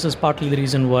so this is partly the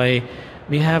reason why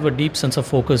we have a deep sense of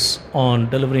focus on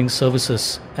delivering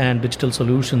services and digital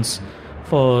solutions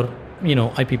for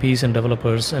IPPs and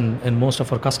developers and most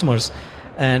of our customers.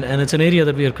 And it's an area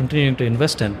that we are continuing to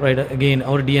invest in, right? Again,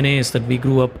 our DNA is that we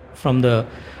grew up from the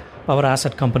power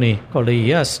asset company called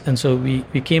AES. And so we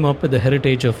came up with the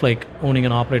heritage of like owning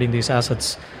and operating these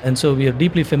assets. And so we are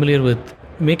deeply familiar with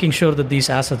making sure that these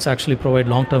assets actually provide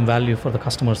long-term value for the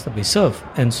customers that we serve.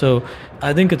 And so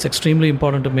I think it's extremely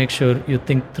important to make sure you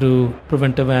think through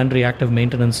preventive and reactive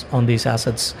maintenance on these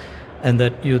assets, and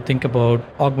that you think about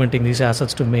augmenting these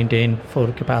assets to maintain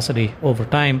for capacity over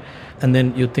time. And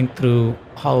then you think through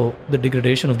how the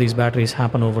degradation of these batteries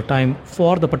happen over time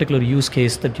for the particular use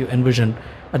case that you envision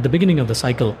at the beginning of the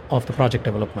cycle of the project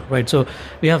development, right? So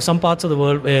we have some parts of the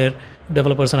world where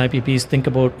developers and IPPs think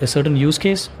about a certain use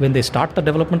case when they start the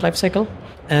development lifecycle.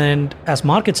 And as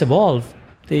markets evolve,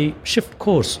 they shift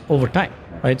course over time,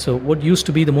 right? So what used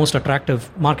to be the most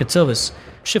attractive market service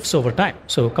shifts over time.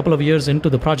 So a couple of years into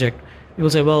the project, you will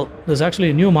say, well, there's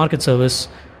actually a new market service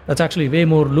that's actually way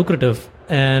more lucrative,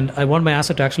 and I want my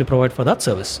asset to actually provide for that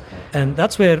service. And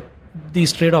that's where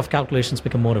these trade-off calculations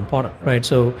become more important, right?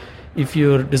 So if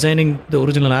you're designing the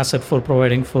original asset for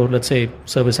providing for, let's say,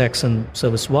 service X and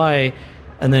service Y,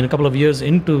 and then a couple of years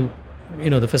into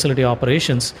the facility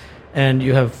operations, and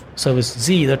you have service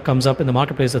Z that comes up in the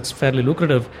marketplace that's fairly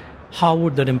lucrative, how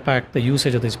would that impact the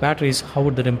usage of these batteries? How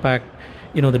would that impact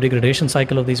the degradation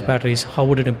cycle of these batteries? How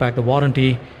would it impact the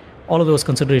warranty? All of those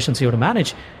considerations you have to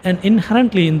manage. And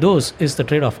inherently in those is the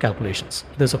trade-off calculations.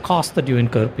 There's a cost that you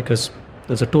incur because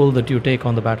there's a toll that you take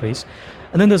on the batteries.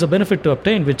 And then there's a benefit to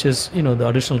obtain, which is the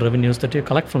additional revenues that you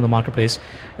collect from the marketplace.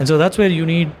 And so that's where you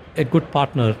need a good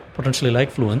partner, potentially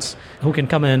like Fluence, who can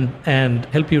come in and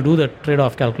help you do that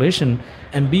trade-off calculation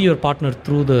and be your partner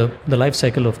through the life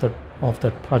cycle of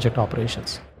the project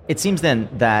operations. It seems then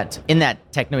that in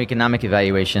that techno-economic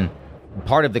evaluation,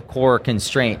 part of the core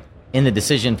constraint in the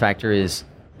decision factor is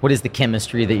what is the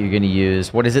chemistry that you're going to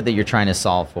use? What is it that you're trying to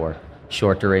solve for?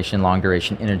 Short duration, long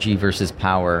duration, energy versus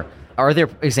power. Are there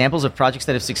examples of projects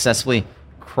that have successfully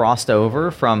crossed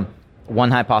over from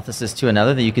one hypothesis to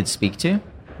another that you could speak to?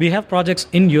 We have projects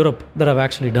in Europe that have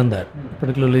actually done that,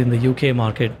 particularly in the UK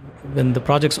market. When the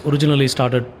projects originally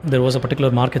started, there was a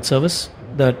particular market service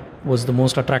that was the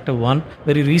most attractive one.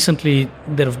 Very recently,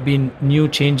 there have been new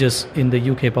changes in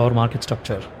the UK power market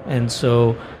structure. And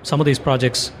so some of these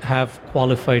projects have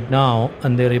qualified now,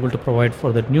 and they're able to provide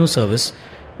for that new service,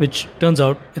 which turns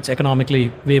out it's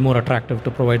economically way more attractive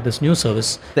to provide this new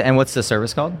service. And what's the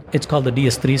service called? It's called the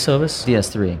DS3 service.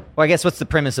 DS3. Well, I guess what's the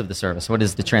premise of the service? What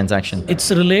is the transaction? It's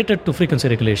related to frequency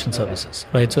regulation services,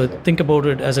 right? So think about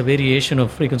it as a variation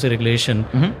of frequency regulation.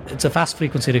 Mm-hmm. It's a fast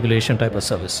frequency regulation type of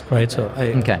service, right? So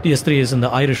DS3 is in the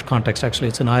Irish context, actually.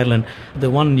 It's in Ireland.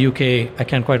 The one in UK, I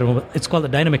can't quite remember. It's called the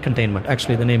dynamic containment.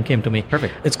 Actually, the name came to me.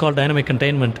 Perfect. It's called dynamic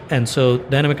containment. And so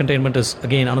dynamic containment is,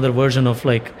 again, another version of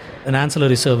like an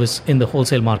ancillary service in the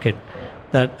wholesale market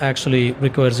that actually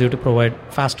requires you to provide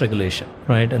fast regulation,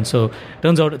 right? And so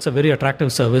turns out it's a very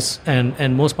attractive service,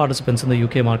 and most participants in the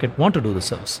UK market want to do the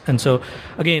service. And so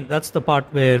again, that's the part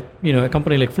where a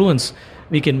company like Fluence,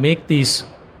 we can make these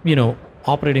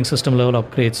operating system level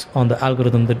upgrades on the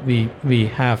algorithm that we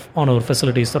have on our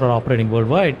facilities that are operating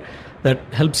worldwide that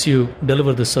helps you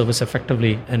deliver this service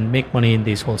effectively and make money in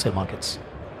these wholesale markets.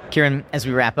 Kiran, as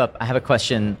we wrap up, I have a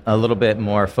question a little bit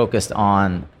more focused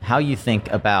on how you think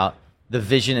about the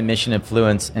vision and mission of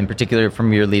Fluence, in particular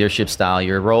from your leadership style.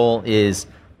 Your role is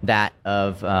that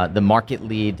of the market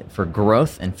lead for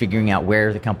growth and figuring out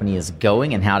where the company is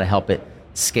going and how to help it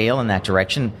scale in that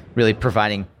direction, really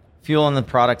providing fuel on the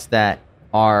products that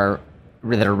are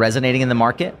resonating in the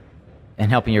market and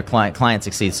helping your client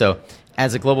succeed. So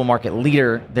as a global market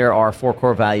leader, there are 4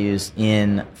 core values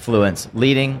in Fluence: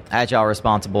 leading, agile,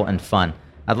 responsible, and fun.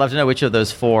 I'd love to know which of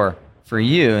those 4 for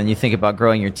you, and you think about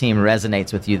growing your team,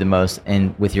 resonates with you the most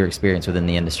and with your experience within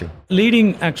the industry.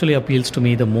 Leading actually appeals to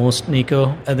me the most,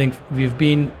 Nico. I think we've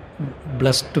been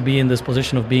blessed to be in this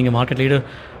position of being a market leader,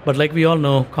 but like we all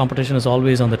know, competition is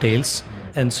always on the tails.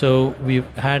 And so we've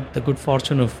had the good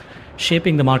fortune of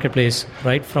shaping the marketplace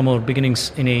right from our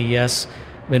beginnings in AES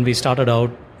when we started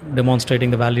out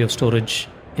demonstrating the value of storage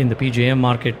in the PJM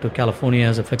market to California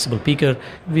as a flexible peaker.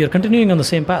 We are continuing on the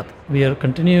same path. We are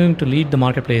continuing to lead the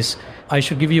marketplace. I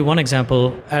should give you one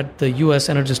example. At the U.S.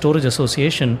 Energy Storage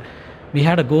Association, we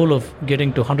had a goal of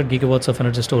getting to 100 gigawatts of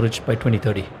energy storage by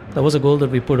 2030. That was a goal that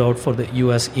we put out for the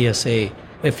US ESA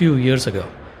a few years ago.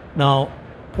 Now,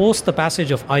 post the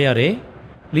passage of IRA,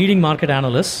 leading market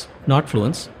analysts, not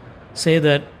Fluence, say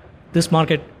that this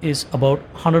market is about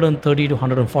 130 to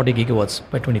 140 gigawatts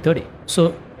by 2030.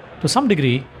 So, to some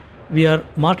degree, we are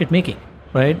market making,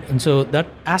 right? And so that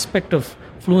aspect of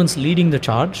Fluence leading the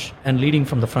charge and leading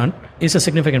from the front is a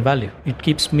significant value. It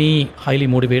keeps me highly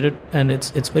motivated, and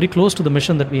it's very close to the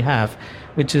mission that we have,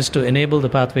 which is to enable the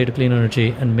pathway to clean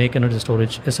energy and make energy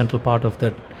storage a central part of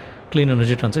that clean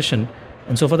energy transition.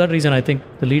 And so for that reason, I think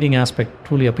the leading aspect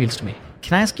truly appeals to me.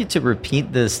 Can I ask you to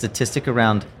repeat the statistic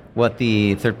around what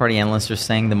the third-party analysts are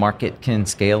saying the market can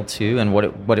scale to and what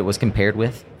it was compared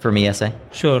with from ESA?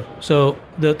 Sure. So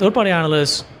the third-party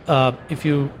analysts, if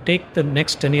you take the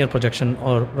next 10-year projection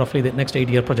or roughly the next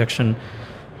 8-year projection,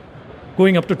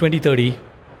 going up to 2030,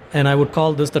 and I would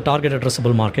call this the target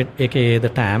addressable market, aka the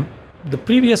TAM. The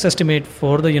previous estimate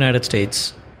for the United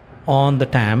States on the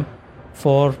TAM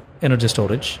for energy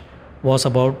storage was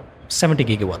about 70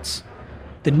 gigawatts.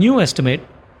 The new estimate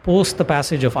post the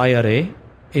passage of IRA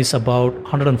is about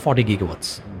 140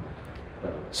 gigawatts.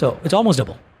 So it's almost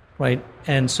double, right?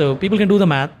 And so people can do the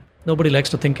math. Nobody likes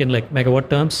to think in like megawatt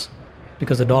terms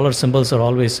because the dollar symbols are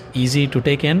always easy to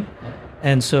take in.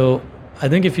 And so I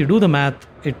think if you do the math,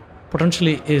 it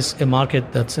potentially is a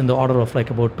market that's in the order of like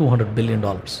about $200 billion,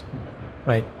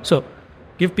 right? So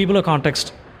give people a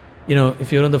context. You know,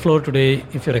 if you're on the floor today,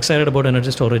 if you're excited about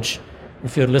energy storage,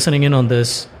 if you're listening in on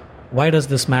this, why does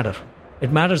this matter?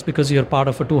 It matters because you're part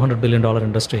of a $200 billion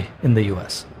industry in the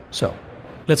US. So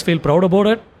let's feel proud about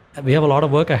it. We have a lot of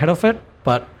work ahead of it,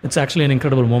 but it's actually an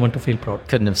incredible moment to feel proud.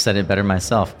 Couldn't have said it better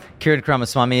myself. Kiran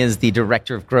Ramaswamy is the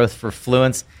Director of Growth for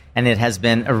Fluence, and it has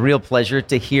been a real pleasure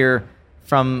to hear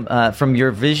from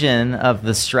your vision of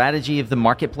the strategy of the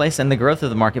marketplace and the growth of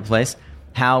the marketplace,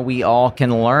 how we all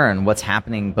can learn what's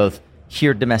happening both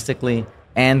here domestically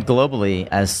and globally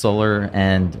as solar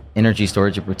and energy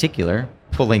storage in particular,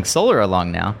 pulling solar along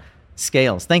now,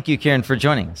 scales. Thank you, Kiran, for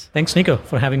joining us. Thanks, Nico,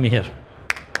 for having me here.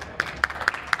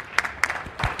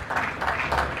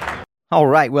 All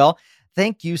right. Well,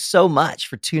 thank you so much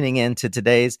for tuning in to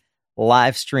today's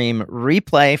live stream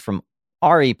replay from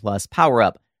RE Plus Power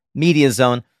Up Media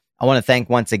Zone. I want to thank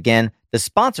once again the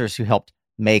sponsors who helped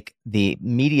make the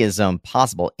Media Zone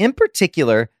possible, in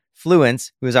particular,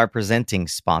 Fluence, who is our presenting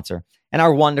sponsor, and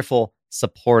our wonderful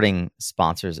supporting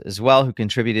sponsors as well, who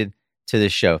contributed to the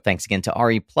show. Thanks again to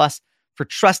RE Plus for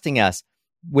trusting us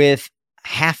with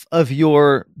half of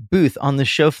your booth on the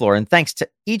show floor. And thanks to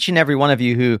each and every one of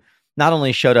you who not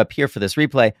only showed up here for this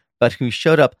replay, but who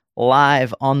showed up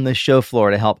live on the show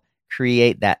floor to help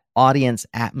create that audience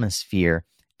atmosphere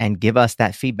and give us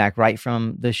that feedback right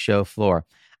from the show floor.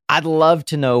 I'd love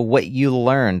to know what you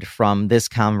learned from this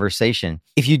conversation.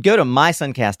 If you go to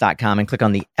mysuncast.com and click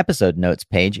on the episode notes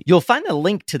page, you'll find a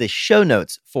link to the show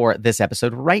notes for this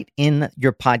episode right in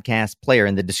your podcast player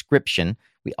in the description.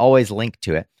 We always link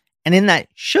to it. And in that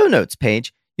show notes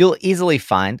page, you'll easily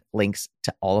find links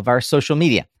to all of our social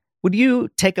media. Would you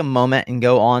take a moment and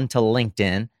go on to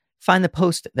LinkedIn, find the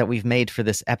post that we've made for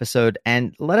this episode,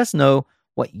 and let us know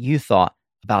what you thought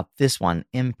about this one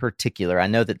in particular. I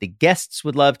know that the guests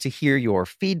would love to hear your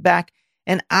feedback,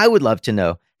 and I would love to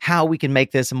know how we can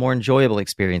make this a more enjoyable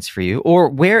experience for you, or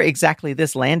where exactly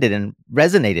this landed and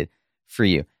resonated for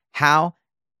you. How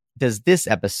does this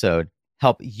episode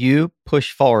help you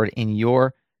push forward in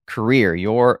your career,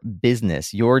 your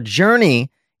business, your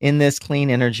journey in this clean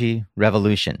energy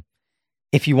revolution?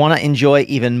 If you want to enjoy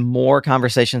even more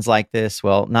conversations like this,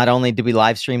 well, not only do we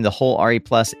live stream the whole RE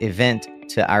Plus event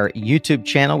to our YouTube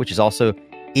channel, which is also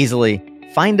easily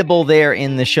findable there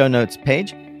in the show notes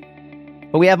page,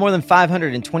 but we have more than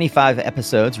 525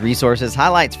 episodes, resources,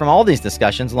 highlights from all these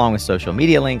discussions, along with social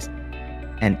media links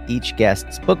and each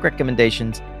guest's book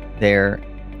recommendations, their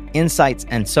insights,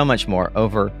 and so much more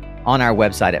over on our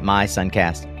website at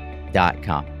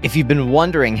mysuncast.com. If you've been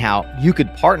wondering how you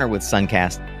could partner with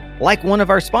Suncast, like one of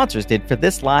our sponsors did for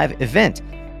this live event,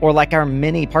 or like our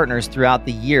many partners throughout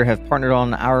the year have partnered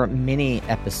on our mini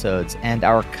episodes and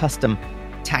our custom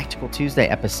Tactical Tuesday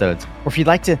episodes, or if you'd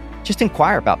like to just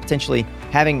inquire about potentially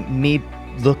having me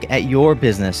look at your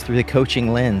business through the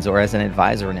coaching lens or as an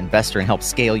advisor and investor and help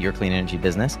scale your clean energy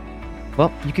business,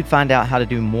 well, you could find out how to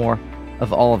do more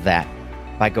of all of that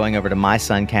by going over to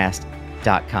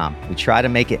mysuncast.com. We try to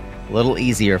make it a little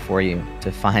easier for you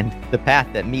to find the path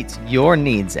that meets your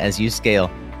needs as you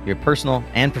scale your personal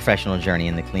and professional journey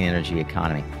in the clean energy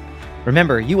economy.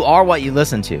 Remember, you are what you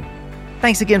listen to.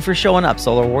 Thanks again for showing up,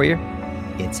 Solar Warrior.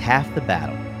 It's half the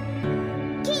battle.